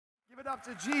it up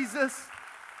to Jesus.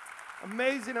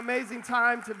 Amazing, amazing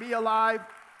time to be alive.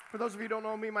 For those of you who don't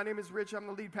know me, my name is Rich. I'm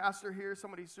the lead pastor here.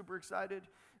 Somebody's super excited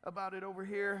about it over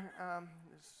here.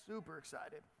 Super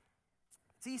excited.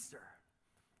 It's Easter.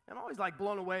 I'm always like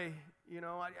blown away. You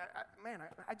know,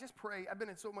 I just pray. I've been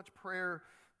in so much prayer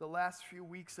the last few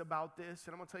weeks about this.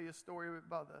 And I'm going to tell you a story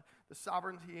about the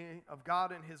sovereignty of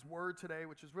God and His Word today,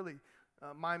 which is really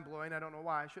mind-blowing. I don't know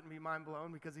why I shouldn't be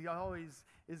mind-blown because He always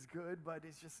is good, but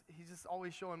He's just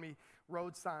always showing me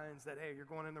road signs that, hey, you're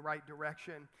going in the right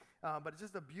direction. But it's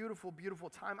just a beautiful, beautiful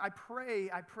time. I pray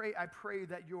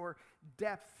that your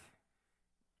depth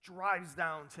drives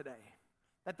down today.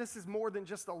 That this is more than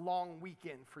just a long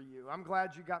weekend for you. I'm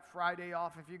glad you got Friday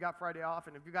off, if you got Friday off,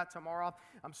 and if you got tomorrow off,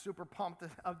 I'm super pumped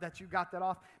that you got that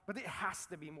off. But it has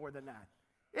to be more than that.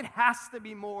 It has to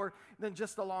be more than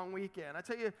just a long weekend. I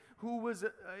tell you who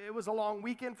it was a long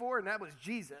weekend for, and that was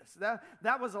Jesus.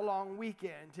 That was a long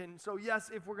weekend. And so, yes,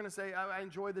 if we're going to say, I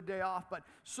enjoy the day off, but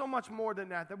so much more than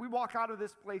that we walk out of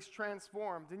this place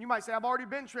transformed. And you might say, I've already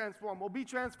been transformed. Well, be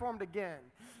transformed again.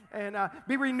 And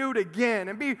be renewed again,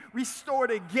 and be restored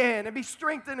again, and be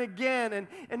strengthened again.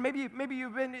 And maybe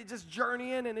you've been just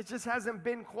journeying, and it just hasn't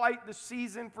been quite the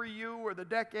season for you, or the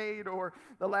decade, or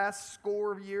the last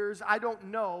score of years. I don't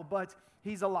know, but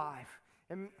He's alive.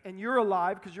 And you're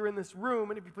alive because you're in this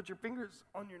room, and if you put your fingers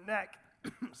on your neck,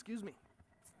 excuse me,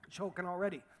 choking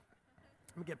already.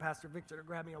 Let me get Pastor Victor to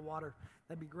grab me a water.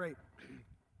 That'd be great.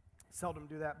 Seldom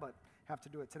do that, but have to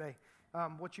do it today.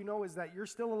 What you know is that you're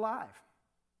still alive.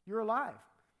 You're alive.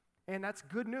 And that's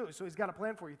good news. So He's got a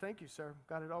plan for you. Thank you, sir.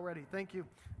 Got it already. Thank you.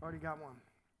 Already got one.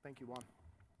 Thank you, Juan.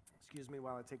 Excuse me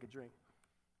while I take a drink.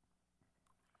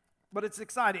 But it's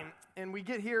exciting. And we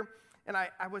get here, and I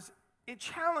was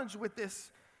challenged with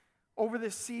this over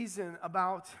this season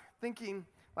about thinking,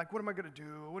 like, what am I going to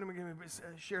do? What am I going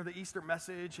to share the Easter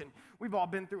message? And we've all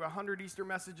been through 100 Easter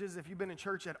messages. If you've been in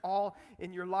church at all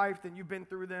in your life, then you've been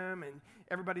through them. And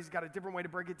everybody's got a different way to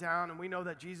break it down. And we know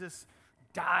that Jesus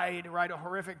died, right, a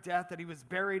horrific death, that He was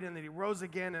buried, and that He rose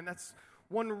again, and that's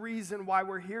one reason why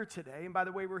we're here today. And by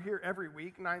the way, we're here every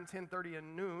week, 9, 10:30,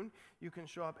 and noon. You can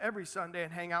show up every Sunday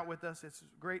and hang out with us. It's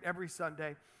great every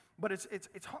Sunday. But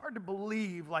it's hard to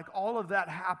believe, like, all of that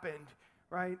happened,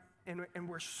 right, and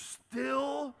we're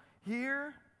still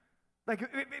here. Like,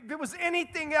 if it was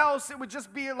anything else, it would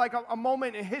just be like a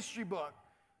moment in a history book.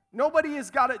 Nobody has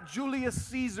got a Julius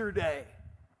Caesar Day.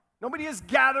 Nobody is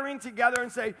gathering together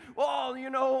and say, well, you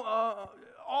know,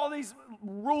 all these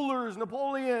rulers,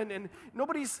 Napoleon, and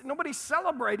nobody's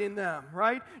celebrating them,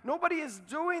 right? Nobody is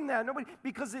doing that.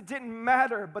 Because it didn't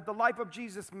matter, but the life of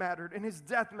Jesus mattered, and His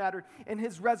death mattered, and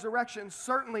His resurrection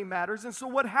certainly matters. And so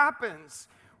what happens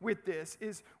with this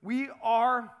is we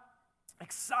are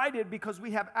excited because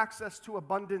we have access to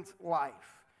abundant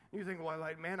life. You think, well,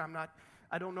 like, man,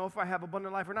 I don't know if I have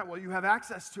abundant life or not. Well, you have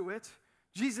access to it.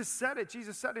 Jesus said it.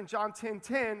 Jesus said in John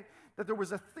 10:10 that there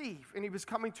was a thief, and he was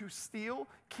coming to steal,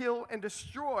 kill, and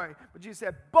destroy. But Jesus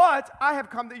said, but I have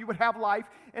come that you would have life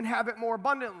and have it more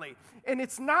abundantly. And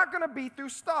it's not going to be through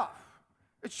stuff.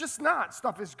 It's just not.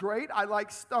 Stuff is great. I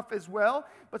like stuff as well,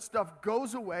 but stuff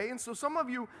goes away. And so some of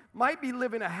you might be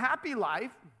living a happy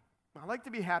life. I like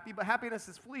to be happy, but happiness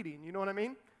is fleeting. You know what I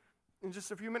mean? In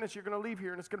just a few minutes, you're going to leave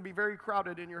here, and it's going to be very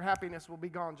crowded, and your happiness will be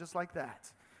gone just like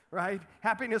that. Right?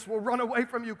 Happiness will run away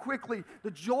from you quickly.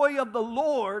 The joy of the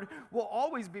Lord will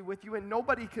always be with you, and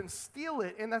nobody can steal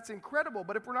it, and that's incredible.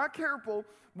 But if we're not careful,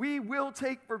 we will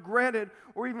take for granted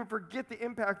or even forget the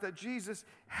impact that Jesus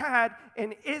had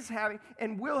and is having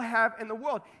and will have in the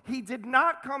world. He did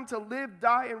not come to live,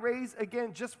 die, and raise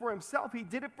again just for Himself. He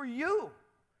did it for you.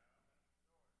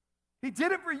 He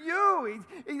did it for you.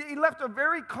 He left a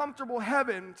very comfortable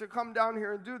heaven to come down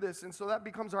here and do this, and so that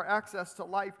becomes our access to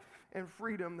life and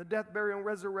freedom. The death, burial, and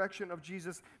resurrection of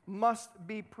Jesus must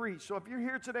be preached. So if you're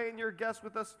here today and you're a guest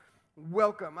with us,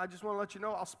 welcome. I just want to let you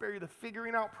know I'll spare you the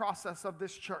figuring out process of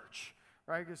this church.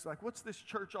 Right? It's like, what's this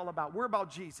church all about? We're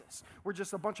about Jesus. We're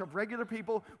just a bunch of regular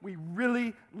people. We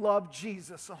really love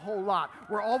Jesus a whole lot.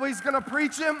 We're always going to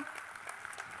preach Him.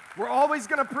 We're always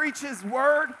going to preach His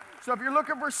word. So if you're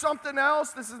looking for something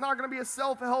else, this is not going to be a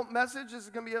self-help message. This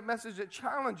is going to be a message that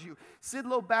challenges you.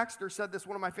 Sidlow Baxter said this,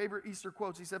 one of my favorite Easter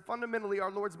quotes. He said, fundamentally, our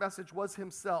Lord's message was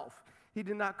Himself. He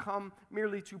did not come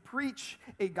merely to preach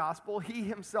a gospel. He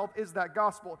himself is that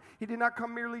gospel. He did not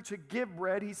come merely to give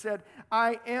bread. He said,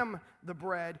 I am the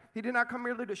bread. He did not come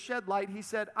merely to shed light. He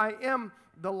said, I am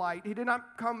the light. He did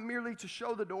not come merely to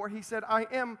show the door. He said, I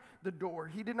am the door.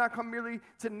 He did not come merely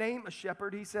to name a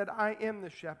shepherd. He said, I am the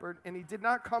shepherd. And he did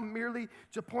not come merely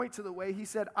to point to the way. He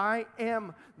said, I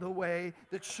am the way,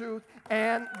 the truth,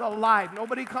 and the life.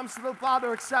 Nobody comes to the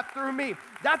Father except through me.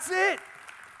 That's it.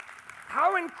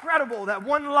 How incredible that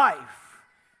one life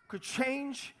could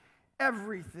change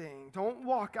everything. Don't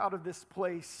walk out of this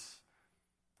place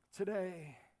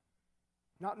today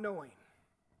not knowing.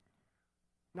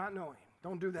 Not knowing.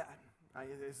 Don't do that.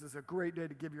 This is a great day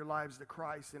to give your lives to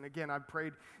Christ. And again, I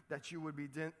prayed that you would be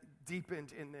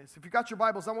deepened in this. If you got your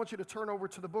Bibles, I want you to turn over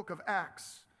to the book of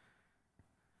Acts.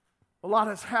 A lot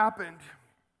has happened.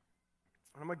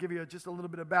 I'm going to give you just a little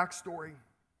bit of backstory.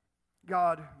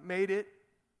 God made it,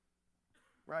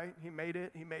 right? He made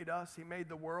it. He made us. He made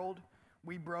the world.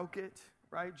 We broke it,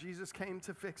 right? Jesus came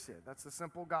to fix it. That's the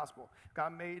simple gospel.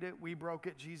 God made it. We broke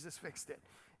it. Jesus fixed it.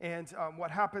 And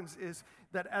what happens is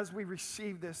that as we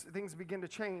receive this, things begin to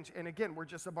change. And again, we're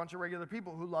just a bunch of regular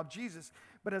people who love Jesus.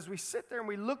 But as we sit there and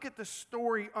we look at the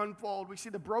story unfold, we see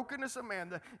the brokenness of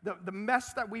man, the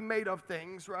mess that we made of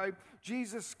things, right?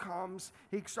 Jesus comes.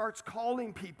 He starts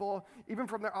calling people, even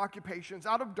from their occupations,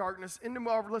 out of darkness into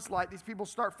marvelous light. These people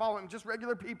start following, just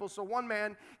regular people. So one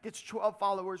man gets 12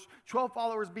 followers. 12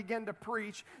 followers begin to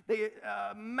preach.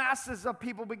 Masses of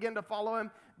people begin to follow him.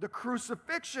 The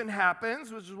crucifixion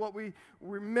happens, which is what we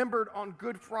remembered on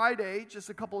Good Friday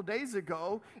just a couple of days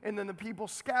ago, and then the people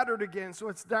scattered again, so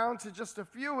it's down to just a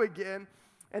few again,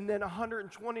 and then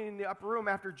 120 in the upper room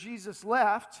after Jesus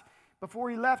left. Before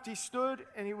he left, he stood,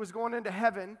 and he was going into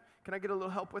heaven. Can I get a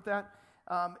little help with that?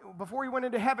 Before he went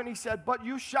into heaven, he said, but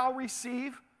you shall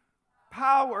receive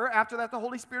power. After that, the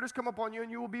Holy Spirit has come upon you, and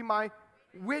you will be my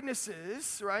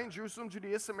witnesses, right, in Jerusalem,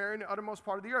 Judea, Samaria, and the uttermost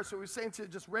part of the earth. So he's saying to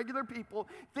just regular people,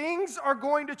 things are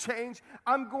going to change.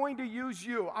 I'm going to use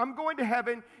you. I'm going to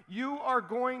heaven. You are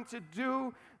going to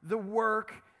do the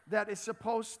work that is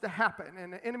supposed to happen.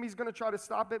 And the enemy's going to try to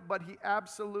stop it, but he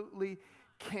absolutely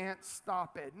can't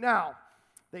stop it. Now,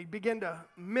 they begin to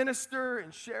minister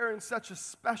and share in such a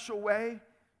special way,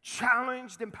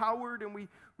 challenged, empowered, and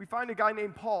we find a guy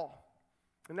named Paul.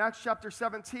 In Acts chapter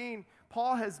 17,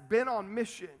 Paul has been on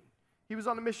mission. He was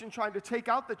on a mission trying to take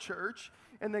out the church,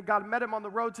 and then God met him on the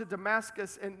road to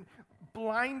Damascus and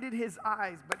blinded his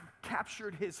eyes, but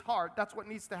captured his heart. That's what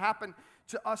needs to happen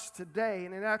to us today.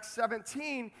 And in Acts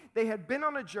 17, they had been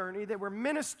on a journey. They were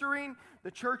ministering.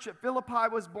 The church at Philippi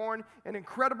was born. An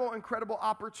incredible, incredible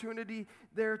opportunity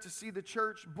there to see the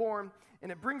church born.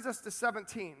 And it brings us to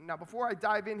 17. Now, before I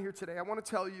dive in here today, I want to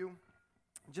tell you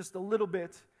just a little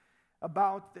bit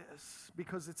about this,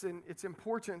 because it's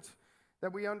important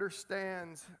that we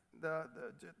understand the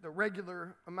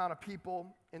regular amount of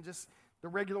people and just the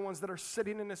regular ones that are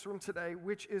sitting in this room today,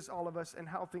 which is all of us, and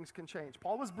how things can change.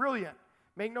 Paul was brilliant.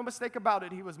 Make no mistake about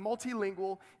it. He was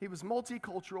multilingual. He was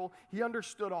multicultural. He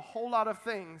understood a whole lot of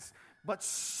things, but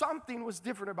something was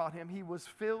different about him. He was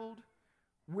filled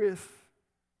with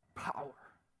power.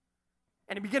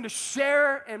 And he began to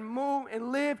share and move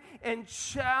and live and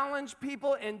challenge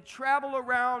people and travel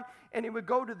around, and he would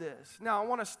go to this. Now, I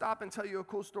want to stop and tell you a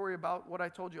cool story about what I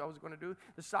told you I was going to do,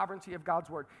 the sovereignty of God's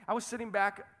word. I was sitting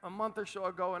back a month or so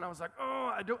ago, and I was like,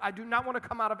 I do not want to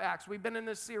come out of Acts. We've been in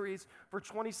this series for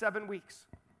 27 weeks.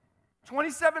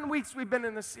 27 weeks we've been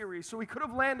in this series, so we could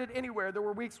have landed anywhere. There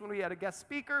were weeks when we had a guest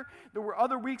speaker. There were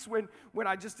other weeks when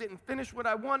I just didn't finish what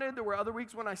I wanted. There were other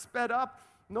weeks when I sped up.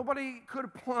 Nobody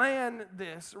could plan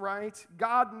this, right?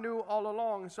 God knew all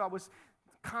along. So I was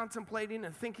contemplating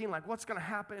and thinking, like, what's going to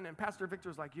happen? And Pastor Victor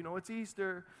was like, it's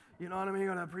Easter. You know what I mean?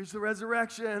 You're going to preach the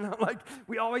resurrection. I'm like,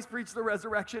 we always preach the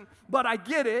resurrection. But I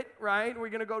get it, right? We're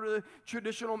going to go to the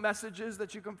traditional messages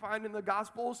that you can find in the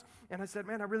Gospels. And I said,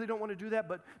 man, I really don't want to do that.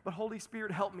 But Holy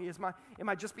Spirit, help me. Am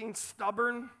I just being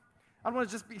stubborn? I don't want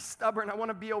to just be stubborn. I want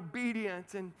to be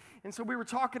obedient. And so we were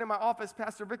talking in my office,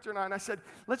 Pastor Victor and I said,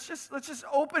 let's just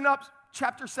open up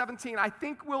chapter 17. I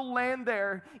think we'll land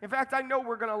there. In fact, I know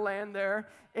we're going to land there.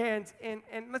 And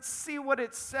let's see what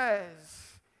it says.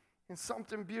 And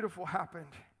something beautiful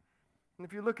happened. And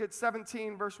if you look at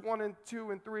 17, verse 1 and 2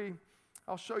 and 3,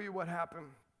 I'll show you what happened.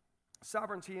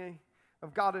 Sovereignty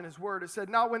of God and his word. It said,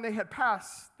 now when they had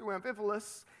passed through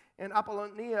Amphipolis and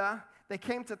Apollonia, they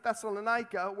came to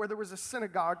Thessalonica, where there was a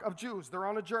synagogue of Jews. They're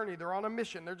on a journey. They're on a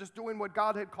mission. They're just doing what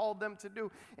God had called them to do.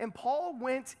 And Paul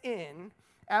went in,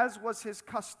 as was his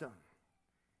custom.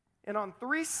 And on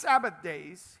 3 Sabbath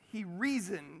days, he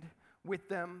reasoned with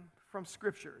them from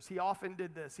scriptures. He often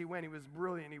did this. He was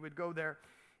brilliant. He would go there,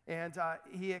 and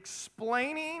he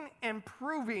explaining and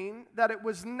proving that it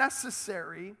was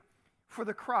necessary for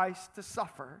the Christ to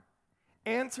suffer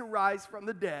and to rise from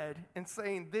the dead, and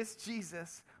saying, this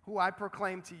Jesus who I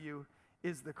proclaim to you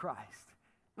is the Christ.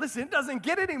 Listen, it doesn't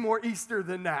get any more Easter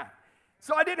than that.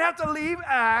 So I didn't have to leave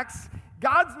Acts.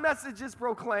 God's message is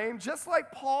proclaimed, just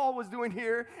like Paul was doing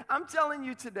here. I'm telling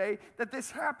you today that this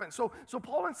happened. So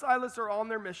Paul and Silas are on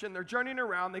their mission. They're journeying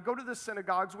around. They go to the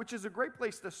synagogues, which is a great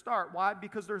place to start. Why?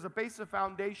 Because there's a base of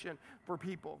foundation for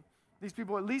people. These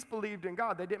people at least believed in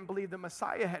God. They didn't believe the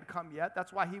Messiah had come yet.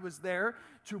 That's why he was there,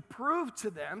 to prove to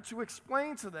them, to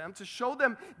explain to them, to show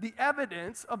them the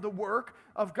evidence of the work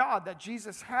of God, that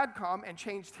Jesus had come and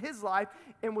changed his life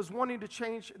and was wanting to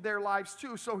change their lives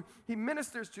too. So he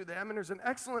ministers to them, and there's an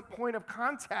excellent point of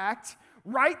contact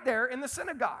right there in the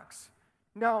synagogues.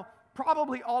 Now,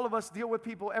 probably all of us deal with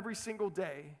people every single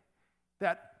day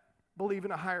that believe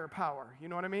in a higher power. You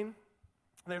know what I mean?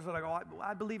 They're like, oh,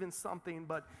 I believe in something,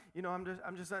 but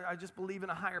I just believe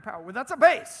in a higher power. Well, that's a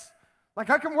base.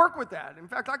 Like, I can work with that. In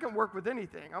fact, I can work with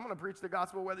anything. I'm going to preach the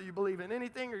gospel whether you believe in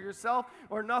anything or yourself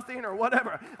or nothing or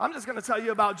whatever. I'm just going to tell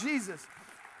you about Jesus.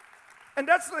 And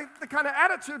that's like the kind of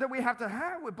attitude that we have to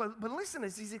have. But listen,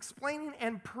 as he's explaining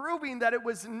and proving that it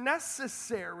was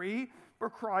necessary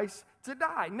for Christ to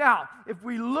die. Now, if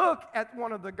we look at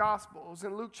one of the Gospels,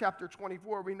 in Luke chapter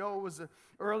 24, we know it was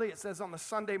early. It says on the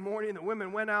Sunday morning, the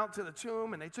women went out to the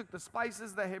tomb, and they took the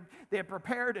spices they had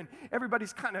prepared, and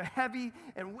everybody's kind of heavy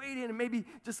and waiting, and maybe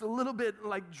just a little bit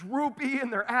like droopy in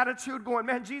their attitude, going,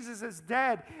 man, Jesus is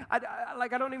dead. I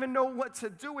don't even know what to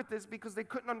do with this, because they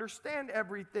couldn't understand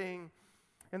everything.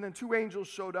 And then two angels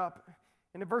showed up.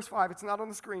 And in verse 5, it's not on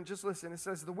the screen, just listen. It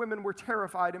says, the women were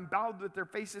terrified and bowed with their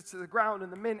faces to the ground.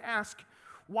 And the men asked,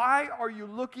 why are you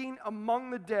looking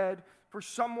among the dead for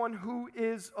someone who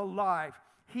is alive?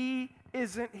 He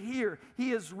isn't here.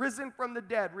 He is risen from the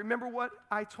dead. Remember what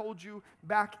I told you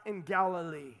back in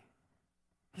Galilee.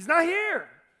 He's not here.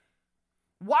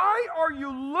 Why are you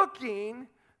looking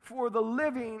for the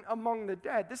living among the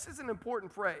dead? This is an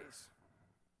important phrase.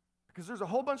 Because there's a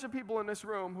whole bunch of people in this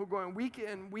room who are going week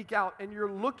in, week out, and you're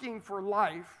looking for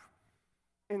life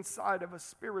inside of a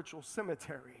spiritual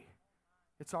cemetery.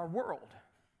 It's our world.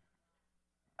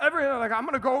 Everyone, like, I'm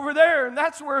going to go over there, and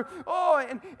that's where,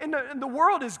 and the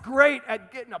world is great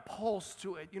at getting a pulse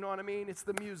to it. You know what I mean? It's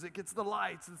the music, it's the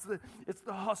lights, it's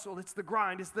the hustle, it's the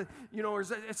grind,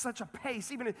 it's such a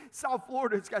pace. Even in South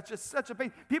Florida, it's got just such a pace.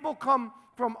 People come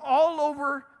from all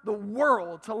over the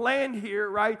world to land here,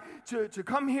 right? To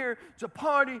come here to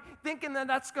party, thinking that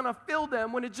that's going to fill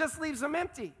them when it just leaves them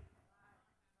empty.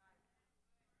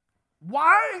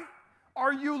 Why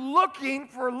are you looking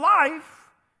for life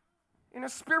in a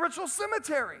spiritual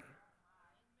cemetery?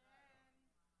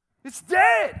 It's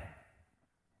dead.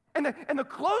 And the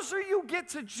closer you get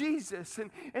to Jesus,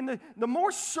 and the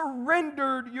more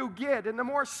surrendered you get, and the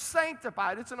more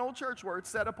sanctified, it's an old church word,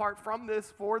 set apart from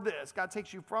this for this. God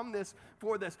takes you from this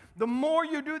for this. The more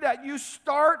you do that, you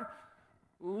start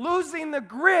losing the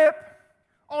grip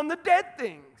on the dead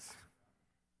things.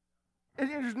 And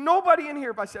there's nobody in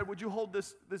here, if I said, would you hold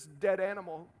this dead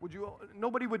animal?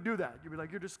 Nobody would do that. You'd be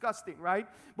like, you're disgusting, right?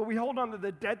 But we hold on to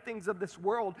the dead things of this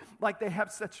world like they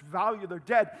have such value. They're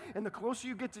dead. And the closer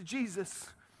you get to Jesus,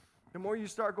 the more you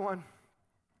start going,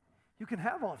 you can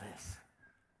have all this.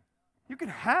 You can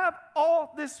have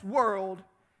all this world.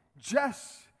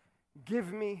 Just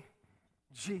give me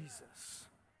Jesus.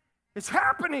 It's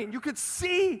happening. You could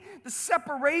see the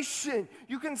separation.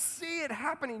 You can see it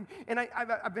happening. And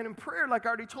I've been in prayer, like I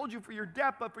already told you, for your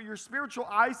depth, but for your spiritual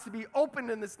eyes to be opened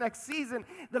in this next season,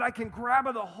 that I can grab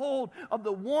the hold of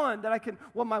the one that I can,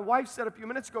 what my wife said a few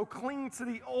minutes ago, cling to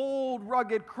the old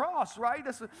rugged cross, right?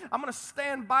 I'm going to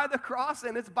stand by the cross,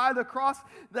 and it's by the cross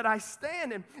that I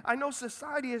stand. And I know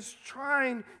society is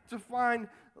trying to find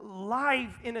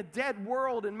life in a dead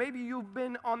world, and maybe you've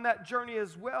been on that journey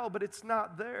as well, but it's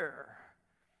not there.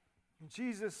 And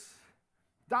Jesus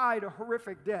died a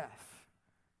horrific death,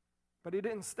 but he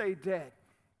didn't stay dead.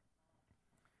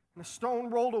 And the stone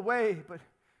rolled away, but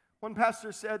one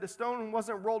pastor said the stone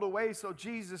wasn't rolled away so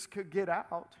Jesus could get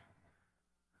out.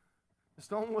 The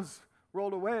stone was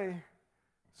rolled away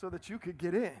so that you could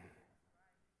get in.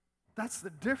 That's the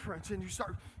difference. And you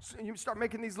start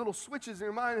making these little switches in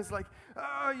your mind. It's like,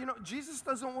 Jesus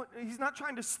he's not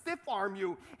trying to stiff arm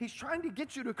you. He's trying to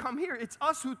get you to come here. It's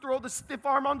us who throw the stiff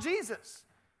arm on Jesus.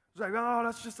 It's like, oh,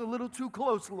 that's just a little too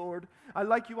close, Lord. I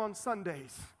like you on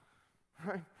Sundays,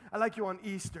 right? I like you on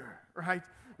Easter, right?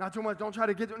 Not too much, don't try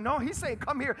to get to. No, he's saying,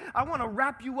 come here. I want to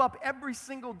wrap you up every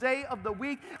single day of the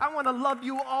week. I want to love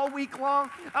you all week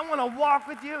long. I want to walk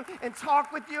with you and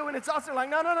talk with you. And it's also like,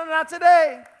 no, not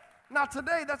today. Not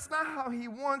today. That's not how he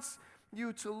wants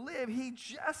you to live. He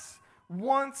just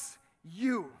wants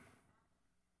you.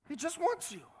 He just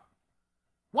wants you.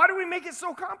 Why do we make it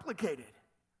so complicated?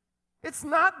 It's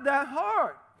not that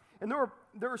hard. And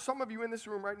there are some of you in this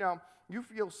room right now, you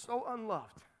feel so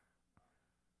unloved.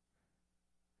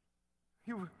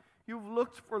 You've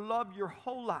looked for love your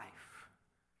whole life.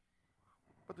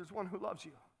 But there's one who loves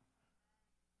you.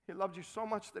 He loved you so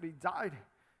much that he died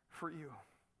for you.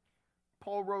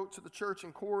 Paul wrote to the church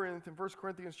in Corinth in 1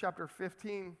 Corinthians chapter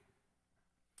 15.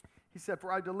 He said,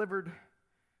 for I delivered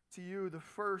to you the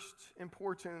first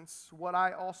importance, what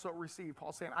I also received.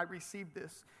 Paul's saying, I received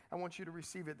this. I want you to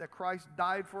receive it. That Christ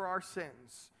died for our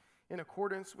sins in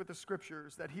accordance with the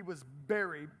Scriptures, that he was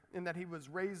buried, and that he was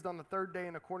raised on the third day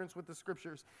in accordance with the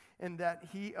Scriptures, and that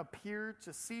he appeared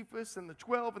to Cephas and the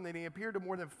 12, and then he appeared to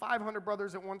more than 500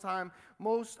 brothers at one time,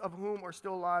 most of whom are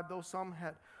still alive, though some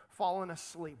had fallen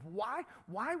asleep.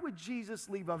 Why would Jesus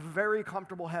leave a very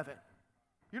comfortable heaven?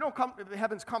 You know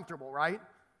heaven's comfortable, right?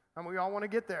 And we all want to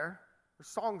get there. There's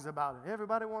songs about it.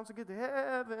 Everybody wants to get to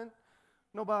heaven.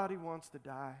 Nobody wants to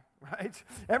die, right?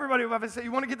 Everybody, if I say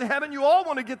you want to get to heaven, you all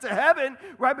want to get to heaven,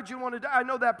 right? But you want to die. I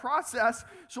know that process.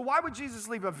 So why would Jesus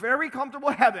leave a very comfortable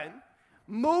heaven,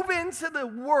 move into the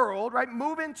world, right?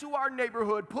 Move into our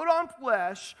neighborhood, put on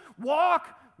flesh,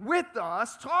 walk with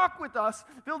us, talk with us,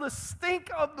 feel the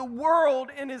stink of the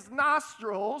world in his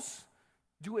nostrils,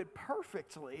 do it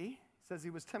perfectly. Says he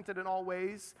was tempted in all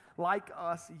ways like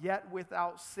us, yet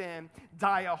without sin,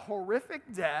 die a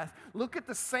horrific death. Look at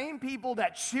the same people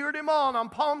that cheered him on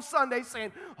Palm Sunday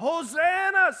saying,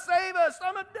 Hosanna, save us,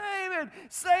 Son of David,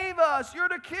 save us, you're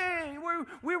the king,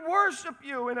 we worship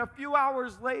you. And a few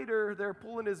hours later, they're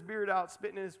pulling his beard out,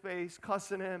 spitting in his face,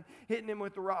 cussing him, hitting him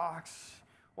with rocks,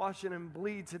 watching him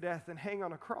bleed to death and hang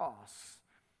on a cross.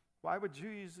 Why would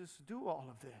Jesus do all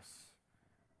of this?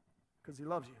 Because he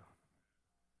loves you.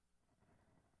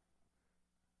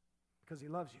 Because he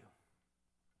loves you. It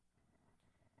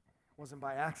wasn't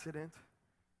by accident.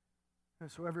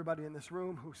 And so everybody in this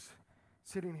room who's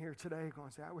sitting here today going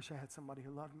to say, I wish I had somebody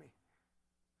who loved me.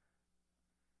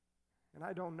 And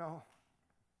I don't know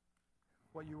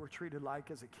what you were treated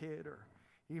like as a kid or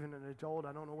even an adult.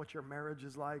 I don't know what your marriage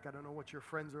is like. I don't know what your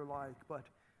friends are like. But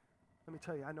let me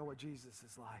tell you, I know what Jesus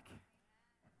is like.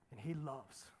 And he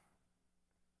loves.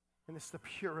 And it's the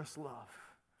purest love.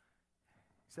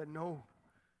 He said, no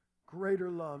greater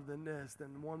love than this,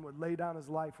 than one would lay down his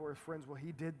life for his friends. Well,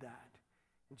 he did that.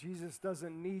 And Jesus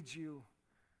doesn't need you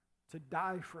to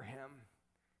die for him.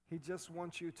 He just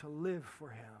wants you to live for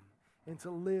him and to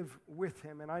live with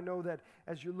him. And I know that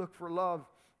as you look for love,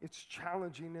 it's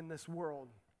challenging in this world.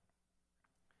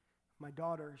 My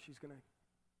daughter, she's going to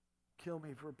kill me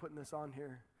for putting this on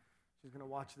here. She's going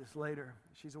to watch this later.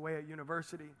 She's away at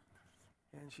university,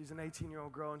 and she's an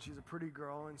 18-year-old girl, and she's a pretty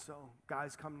girl, and so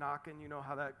guys come knocking. You know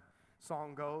how that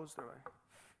song goes.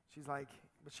 She's like,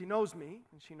 but she knows me,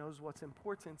 and she knows what's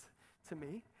important to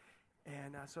me.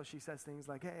 And so she says things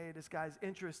like, hey, this guy's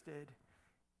interested,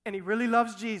 and he really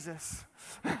loves Jesus.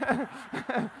 I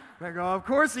go, of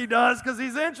course he does, because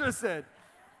he's interested.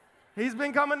 He's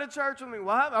been coming to church with me.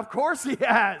 What? Of course he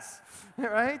has,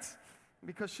 right?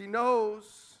 Because she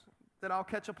knows that I'll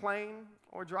catch a plane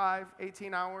or drive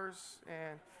 18 hours,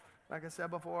 and like I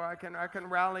said before, I can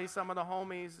rally some of the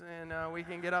homies, and we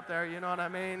can get up there. You know what I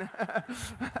mean?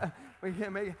 We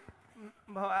can make.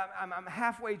 Well, I'm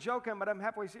halfway joking, but I'm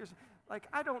halfway serious. Like,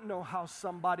 I don't know how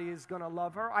somebody is going to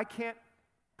love her. I can't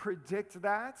predict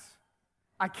that.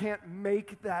 I can't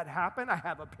make that happen. I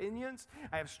have opinions.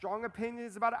 I have strong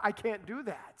opinions about it. I can't do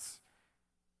that.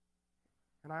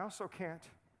 And I also can't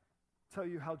tell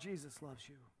you how Jesus loves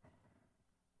you.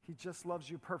 He just loves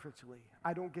you perfectly.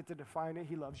 I don't get to define it.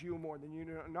 He loves you more than you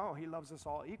know. No, he loves us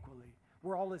all equally.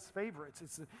 We're all his favorites.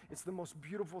 It's the most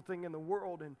beautiful thing in the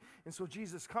world. And so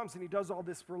Jesus comes and he does all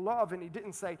this for love. And he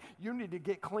didn't say, you need to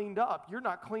get cleaned up. You're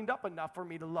not cleaned up enough for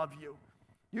me to love you.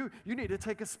 You need to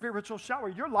take a spiritual shower.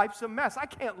 Your life's a mess. I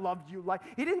can't love you like.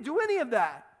 He didn't do any of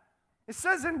that. It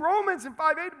says in Romans in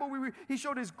 5:8, but he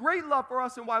showed his great love for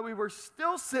us, and while we were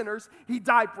still sinners, he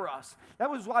died for us. That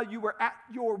was while you were at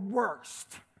your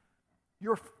worst.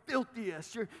 Your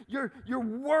filthiest, your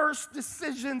worst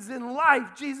decisions in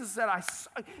life. Jesus said,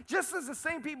 just as the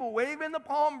same people waving the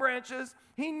palm branches,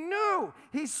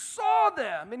 he saw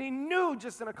them, and he knew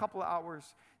just in a couple of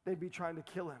hours they'd be trying to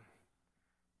kill him.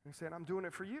 And he said, I'm doing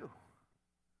it for you.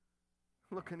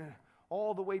 Looking at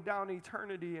all the way down to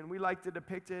eternity, and we like to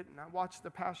depict it. And I watched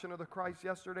The Passion of the Christ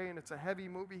yesterday, and it's a heavy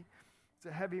movie. It's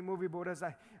a heavy movie, but as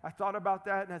I thought about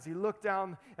that, and as he looked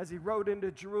down, as he rode into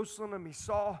Jerusalem, and he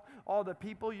saw all the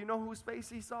people, you know whose face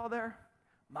he saw there?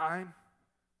 Mine.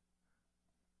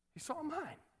 He saw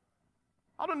mine.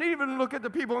 I don't even look at the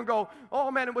people and go, oh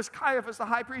man, it was Caiaphas, the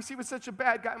high priest. He was such a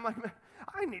bad guy. I'm like, man,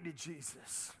 I needed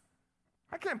Jesus.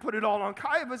 I can't put it all on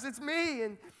Caiaphas. It's me.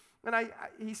 And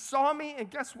he saw me, and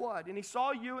guess what? And he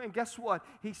saw you, and guess what?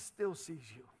 He still sees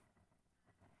you.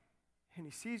 And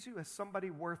he sees you as somebody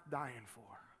worth dying for.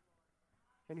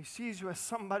 And he sees you as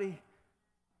somebody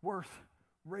worth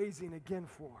raising again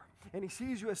for. And he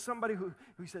sees you as somebody who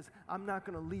says, I'm not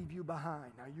going to leave you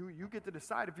behind. Now, you get to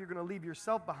decide if you're going to leave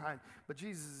yourself behind, but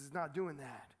Jesus is not doing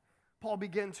that. Paul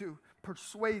began to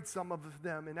persuade some of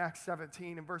them in Acts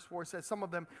 17, and verse 4 says, some of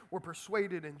them were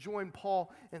persuaded and joined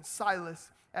Paul and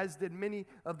Silas, as did many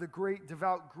of the great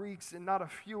devout Greeks, and not a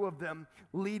few of them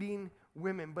leading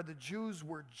women. But the Jews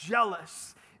were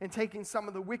jealous, and taking some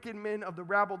of the wicked men of the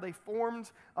rabble, they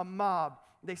formed a mob.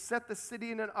 They set the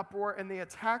city in an uproar, and they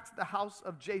attacked the house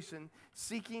of Jason,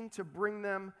 seeking to bring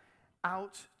them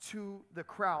out to the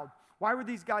crowd. Why were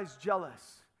these guys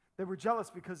jealous? They were jealous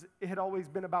because it had always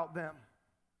been about them.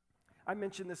 I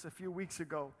mentioned this a few weeks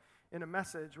ago in a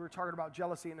message. We were talking about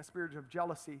jealousy and the spirit of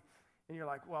jealousy. And you're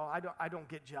like, well, I don't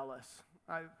get jealous.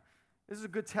 This is a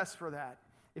good test for that.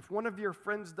 If one of your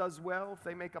friends does well, if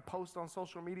they make a post on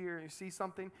social media and you see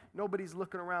something, nobody's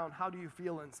looking around. How do you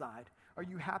feel inside? Are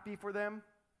you happy for them?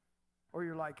 Or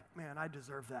you're like, man, I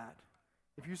deserve that.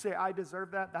 If you say, I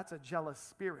deserve that, that's a jealous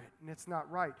spirit, and it's not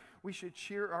right. We should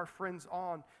cheer our friends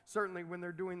on, certainly when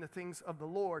they're doing the things of the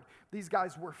Lord. These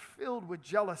guys were filled with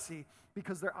jealousy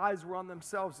because their eyes were on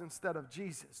themselves instead of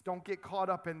Jesus. Don't get caught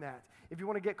up in that. If you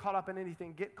want to get caught up in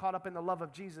anything, get caught up in the love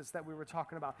of Jesus that we were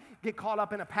talking about. Get caught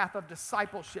up in a path of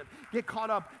discipleship. Get caught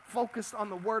up, focused on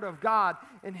the Word of God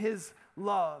and His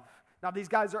love. Now, these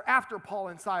guys are after Paul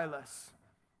and Silas.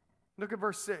 Look at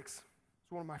verse 6.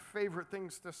 One of my favorite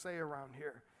things to say around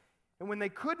here. And when they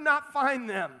could not find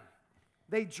them,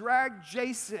 they dragged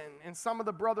Jason and some of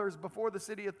the brothers before the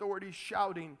city authorities,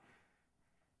 shouting,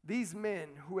 these men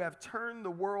who have turned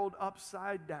the world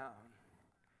upside down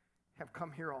have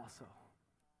come here also.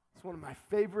 It's one of my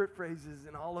favorite phrases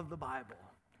in all of the Bible.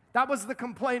 That was the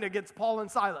complaint against Paul and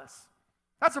Silas.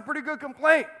 That's a pretty good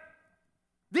complaint.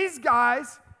 These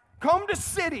guys come to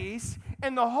cities,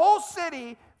 and the whole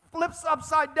city flips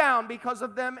upside down because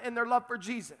of them and their love for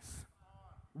Jesus.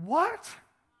 What?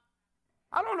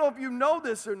 I don't know if you know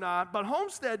this or not, but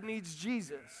Homestead needs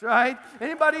Jesus, right?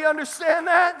 Anybody understand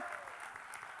that?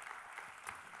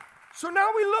 So now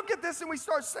we look at this and we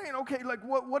start saying, okay, like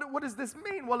what does this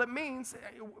mean? Well, it means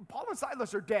Paul and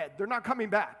Silas are dead. They're not coming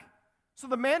back. So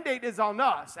the mandate is on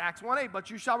us. Acts 1:8, but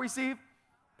you shall receive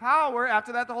power.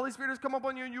 After that, the Holy Spirit has come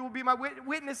upon you, and you will be my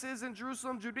witnesses in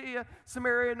Jerusalem, Judea,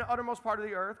 Samaria, and the uttermost part of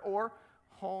the earth. Or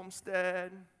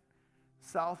Homestead,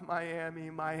 South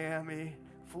Miami,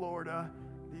 Florida,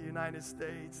 the United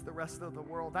States, the rest of the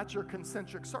world. That's your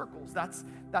concentric circles.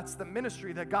 That's the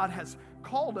ministry that God has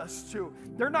called us to.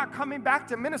 They're not coming back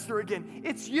to minister again.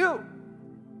 It's you.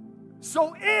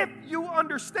 So if you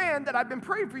understand that I've been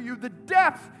praying for you, the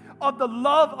depth of the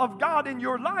love of God in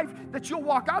your life, that you'll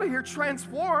walk out of here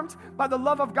transformed by the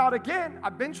love of God again.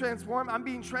 I've been transformed. I'm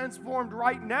being transformed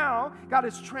right now. God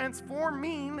is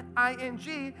transforming,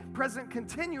 ing, present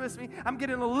continuous me. I'm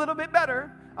getting a little bit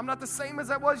better. I'm not the same as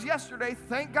I was yesterday,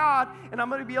 thank God, and I'm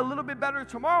going to be a little bit better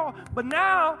tomorrow. But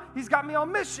now He's got me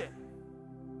on mission.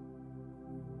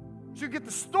 So you get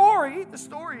the story. The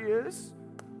story is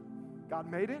God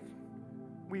made it.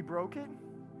 We broke it.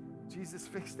 Jesus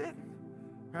fixed it.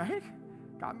 Right?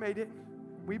 God made it.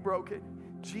 We broke it.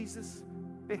 Jesus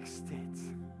fixed it.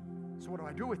 So what do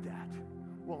I do with that?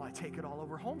 Well, I take it all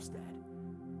over Homestead.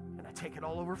 And I take it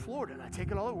all over Florida. And I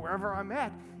take it all over wherever I'm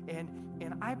at. And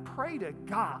I pray to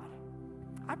God.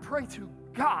 I pray to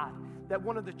God that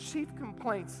one of the chief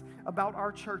complaints about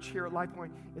our church here at Life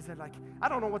Point is that, like, I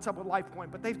don't know what's up with Life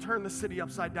Point, but they've turned the city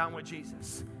upside down with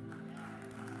Jesus.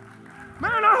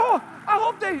 Man, I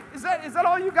hope they, is that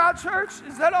all you got, church?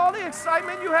 Is that all the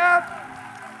excitement you have?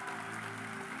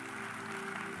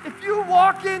 If you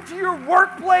walk into your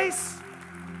workplace,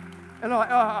 and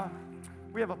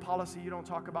we have a policy, you don't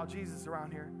talk about Jesus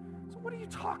around here. So what are you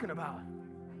talking about?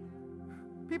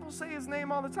 People say His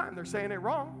name all the time. They're saying it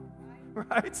wrong,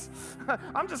 right?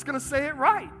 I'm just going to say it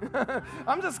right.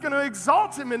 I'm just going to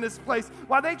exalt Him in this place.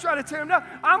 While they try to tear Him down,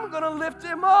 I'm going to lift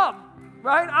Him up.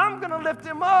 right? I'm going to lift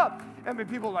him up. And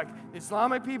people like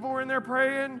Islamic people were in there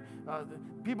praying. The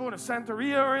people in the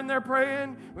Santeria are in there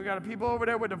praying. We got people over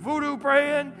there with the voodoo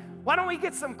praying. Why don't we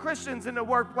get some Christians in the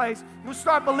workplace who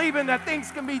start believing that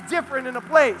things can be different in a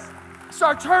place?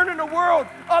 Start turning the world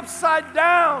upside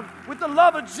down with the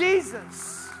love of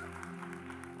Jesus.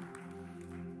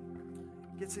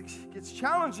 It gets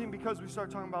challenging because we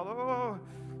start talking about,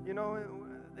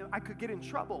 I could get in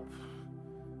trouble.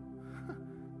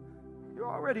 You're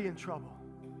already in trouble.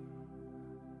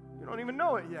 You don't even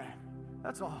know it yet.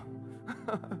 That's all.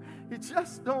 You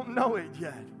just don't know it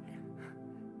yet.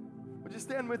 Would you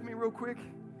stand with me real quick?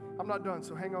 I'm not done,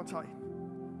 so hang on tight.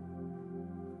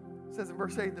 It says in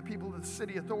verse 8, the people of the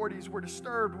city authorities were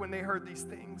disturbed when they heard these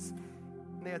things.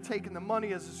 And they had taken the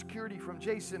money as a security from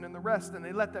Jason and the rest, and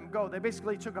they let them go. They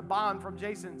basically took a bond from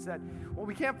Jason and said, well,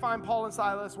 we can't find Paul and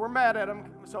Silas. We're mad at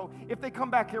them. So if they come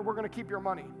back here, we're going to keep your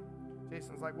money.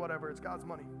 Jason's like, whatever, it's God's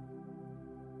money.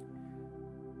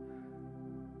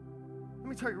 Let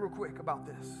me tell you real quick about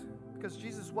this. Because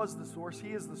Jesus was the source. He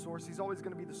is the source. He's always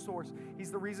going to be the source. He's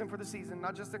the reason for the season,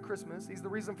 not just at Christmas. He's the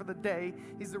reason for the day.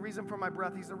 He's the reason for my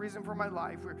breath. He's the reason for my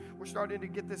life. We're starting to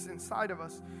get this inside of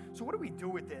us. So what do we do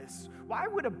with this? Why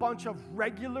would a bunch of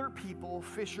regular people,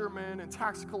 fishermen and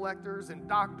tax collectors and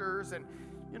doctors and,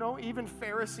 even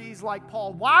Pharisees like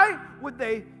Paul, why would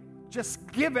they just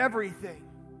give everything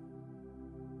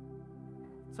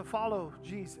to follow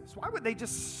Jesus? Why would they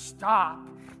just stop?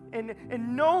 And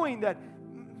knowing that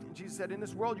Jesus said, in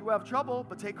this world you have trouble,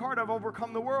 but take heart, I've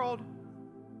overcome the world.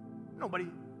 Nobody,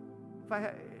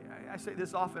 I say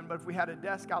this often, but if we had a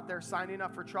desk out there signing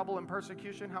up for trouble and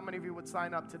persecution, how many of you would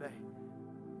sign up today?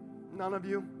 None of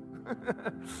you?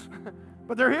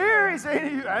 But they're here. He's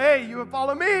saying, hey, you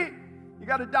follow me. You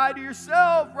got to die to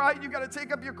yourself, right? You got to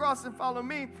take up your cross and follow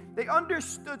me. They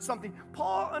understood something.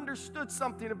 Paul understood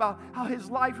something about how his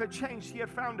life had changed. He had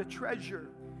found a treasure.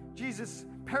 Jesus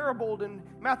parabled in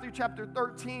Matthew chapter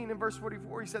 13 and verse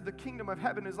 44. He said, the kingdom of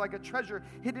heaven is like a treasure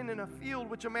hidden in a field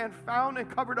which a man found and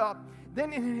covered up.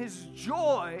 Then in his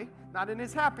joy, not in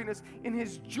his happiness, in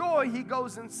his joy he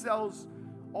goes and sells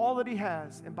all that he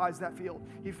has and buys that field.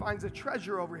 He finds a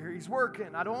treasure over here. He's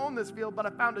working. I don't own this field, but I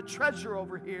found a treasure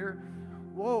over here.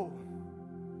 Whoa.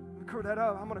 Let me cover that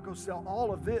up. I'm going to go sell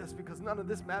all of this because none of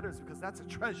this matters because that's a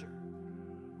treasure.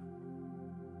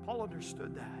 Paul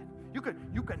understood that. You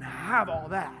can have all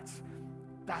that.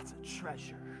 That's a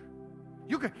treasure.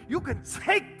 You can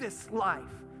take this life.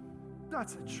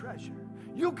 That's a treasure.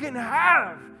 You can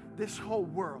have this whole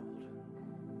world.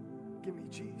 Give me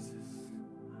Jesus.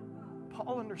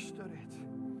 Paul understood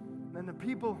it. And the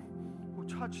people who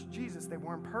touched Jesus, they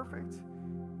weren't perfect.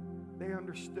 They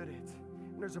understood it.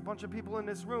 And there's a bunch of people in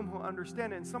this room who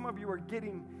understand it. And some of you are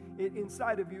getting it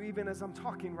inside of you even as I'm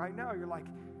talking right now. You're like,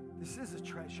 this is a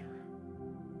treasure.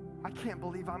 I can't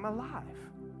believe I'm alive.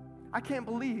 I can't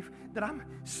believe that I'm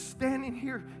standing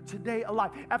here today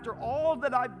alive. After all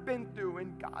that I've been through,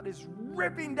 and God is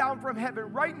ripping down from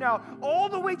heaven right now, all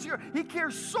the way to your, He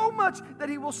cares so much that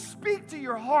He will speak to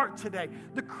your heart today.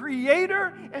 The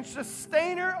creator and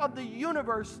sustainer of the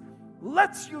universe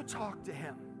lets you talk to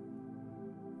Him.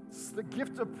 It's the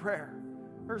gift of prayer.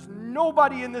 There's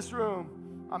nobody in this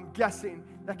room, I'm guessing,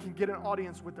 that can get an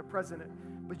audience with the president.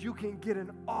 But you can get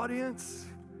an audience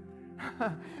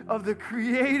of the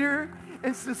creator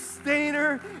and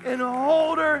sustainer and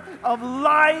holder of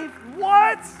life.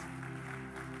 What?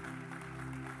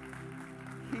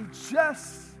 He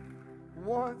just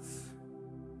wants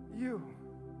you.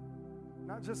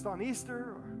 Not just on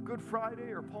Easter or Good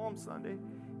Friday or Palm Sunday.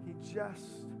 He just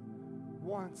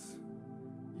wants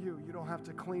you. You don't have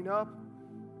to clean up.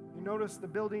 You notice the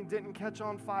building didn't catch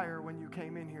on fire when you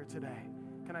came in here today.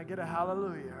 Can I get a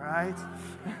hallelujah,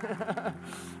 right?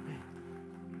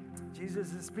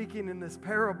 Jesus is speaking in this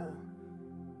parable,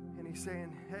 and He's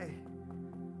saying, hey,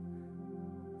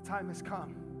 time has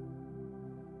come.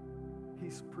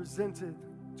 He's presented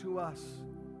to us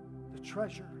the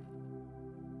treasure.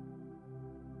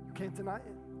 You can't deny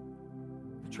it.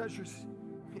 The treasure's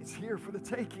it's here for the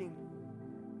taking.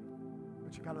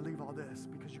 But you got to leave all this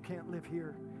because you can't live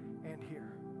here and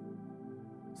here.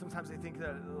 Sometimes they think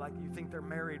that, like, you think they're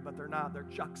married, but they're not. They're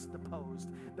juxtaposed.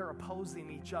 They're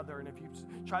opposing each other. And if you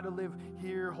try to live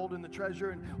here, holding the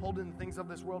treasure and holding the things of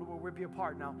this world, it will rip you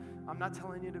apart. Now, I'm not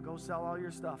telling you to go sell all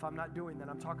your stuff. I'm not doing that.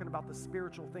 I'm talking about the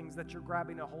spiritual things that you're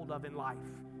grabbing a hold of in life.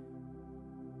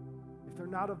 If they're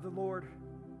not of the Lord,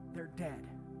 they're dead.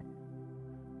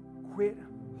 Quit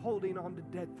holding on to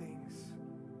dead things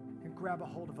and grab a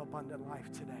hold of abundant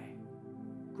life today.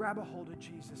 Grab a hold of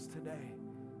Jesus today.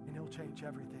 And He'll change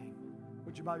everything.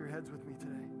 Would you bow your heads with me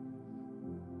today?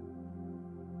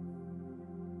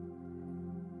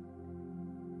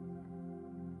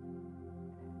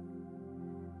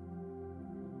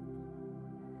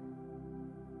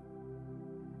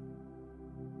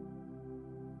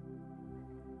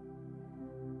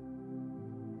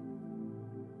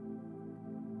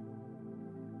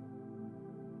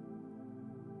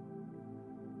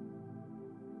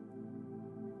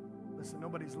 Listen,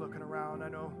 nobody's looking around. I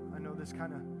know this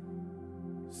kind of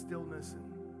stillness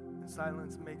and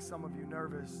silence makes some of you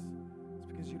nervous. It's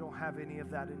because you don't have any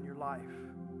of that in your life.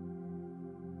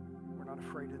 We're not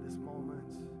afraid of this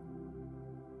moment.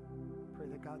 Pray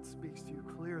that God speaks to you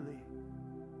clearly.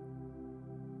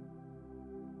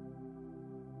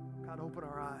 God, open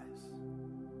our eyes.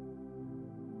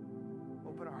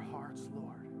 Open our hearts,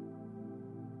 Lord.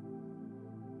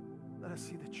 Let us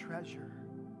see the treasure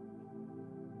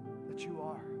that you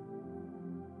are.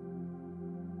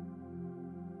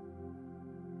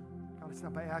 God, it's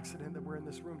not by accident that we're in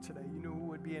this room today. You knew who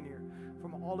would be in here.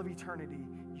 From all of eternity,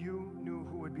 you knew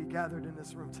who would be gathered in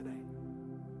this room today.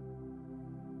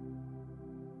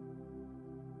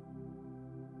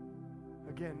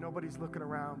 Again, nobody's looking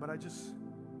around, but I just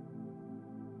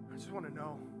want to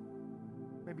know.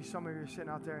 Maybe some of you are sitting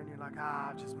out there and you're like,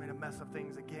 I've just made a mess of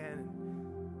things again.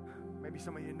 Maybe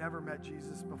some of you never met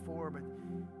Jesus before, but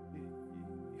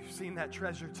you've seen that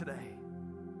treasure today.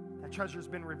 That treasure's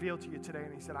been revealed to you today,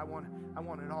 and he said, I want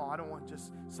it all. I don't want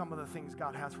just some of the things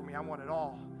God has for me. I want it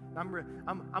all.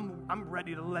 I'm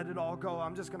ready to let it all go.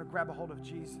 I'm just going to grab a hold of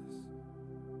Jesus.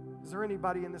 Is there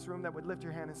anybody in this room that would lift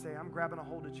your hand and say, I'm grabbing a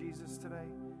hold of Jesus today?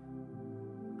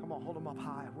 Come on, hold him up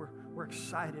high. We're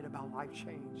excited about life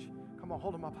change. Come on,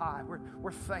 hold him up high.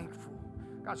 We're thankful.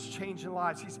 God's changing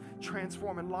lives. He's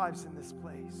transforming lives in this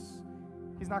place.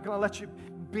 He's not going to let you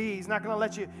be. He's not going to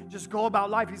let you just go about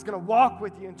life. He's going to walk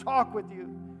with you and talk with you.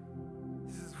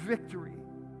 This is victory.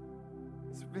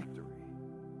 It's victory.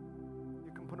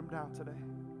 You can put him down today.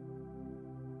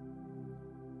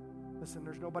 Listen,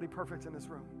 there's nobody perfect in this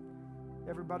room.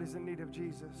 Everybody's in need of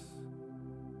Jesus.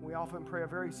 We often pray a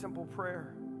very simple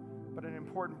prayer, but an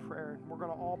important prayer. We're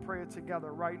going to all pray it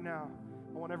together right now.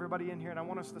 I want everybody in here, and I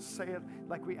want us to say it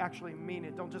like we actually mean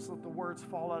it. Don't just let the words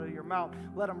fall out of your mouth.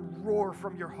 Let them roar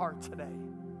from your heart today.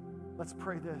 Let's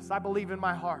pray this. I believe in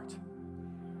my heart.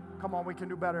 Come on, we can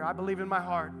do better. I believe in my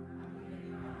heart.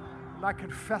 And I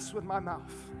confess with my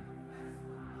mouth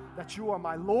that you are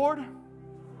my Lord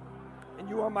and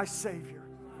you are my Savior.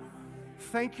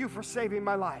 Thank you for saving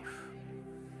my life.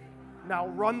 Now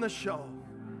run the show.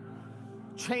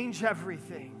 Change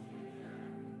everything.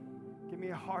 Give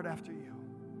me a heart after you.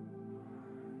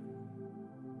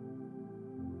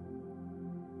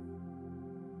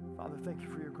 Father, thank you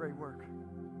for your great work.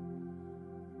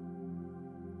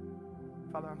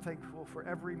 Father, I'm thankful for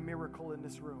every miracle in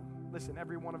this room. Listen,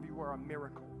 every one of you are a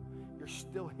miracle. You're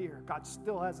still here. God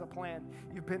still has a plan.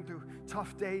 You've been through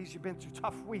tough days. You've been through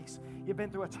tough weeks. You've been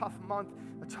through a tough month,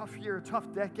 a tough year, a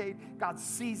tough decade. God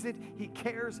sees it. He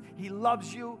cares. He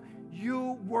loves you.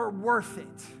 You were worth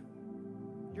it.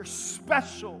 You're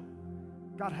special.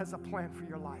 God has a plan for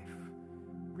your life.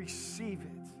 Receive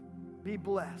it. Be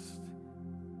blessed.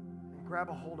 And grab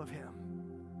a hold of him,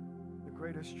 the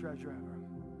greatest treasure ever.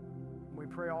 We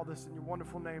pray all this in your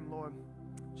wonderful name, Lord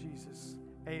Jesus.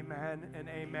 Amen and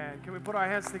amen. Can we put our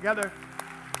hands together?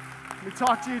 Let me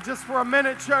talk to you just for a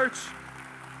minute, church.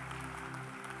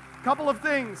 Couple of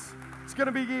things. It's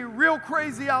going to be real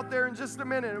crazy out there in just a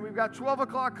minute. We've got 12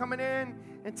 o'clock coming in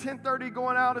and 10:30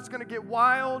 going out. It's going to get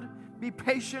wild. Be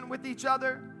patient with each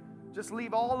other. Just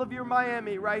leave all of your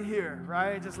Miami right here,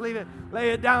 right? Just leave it,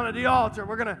 lay it down at the altar.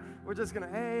 We're just gonna,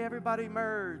 hey, everybody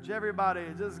merge. Everybody,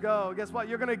 just go. Guess what?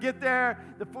 You're gonna get there.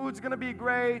 The food's gonna be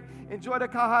great. Enjoy the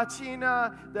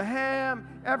kahachina, the ham,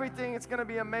 everything. It's gonna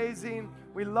be amazing.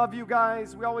 We love you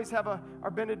guys. We always have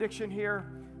our benediction here.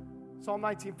 Psalm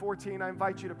 19:14. I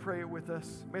invite you to pray it with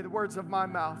us. May the words of my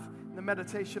mouth and the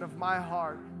meditation of my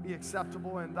heart be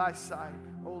acceptable in thy sight.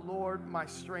 O Lord, my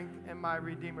strength and my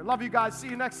redeemer. Love you guys. See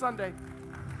you next Sunday.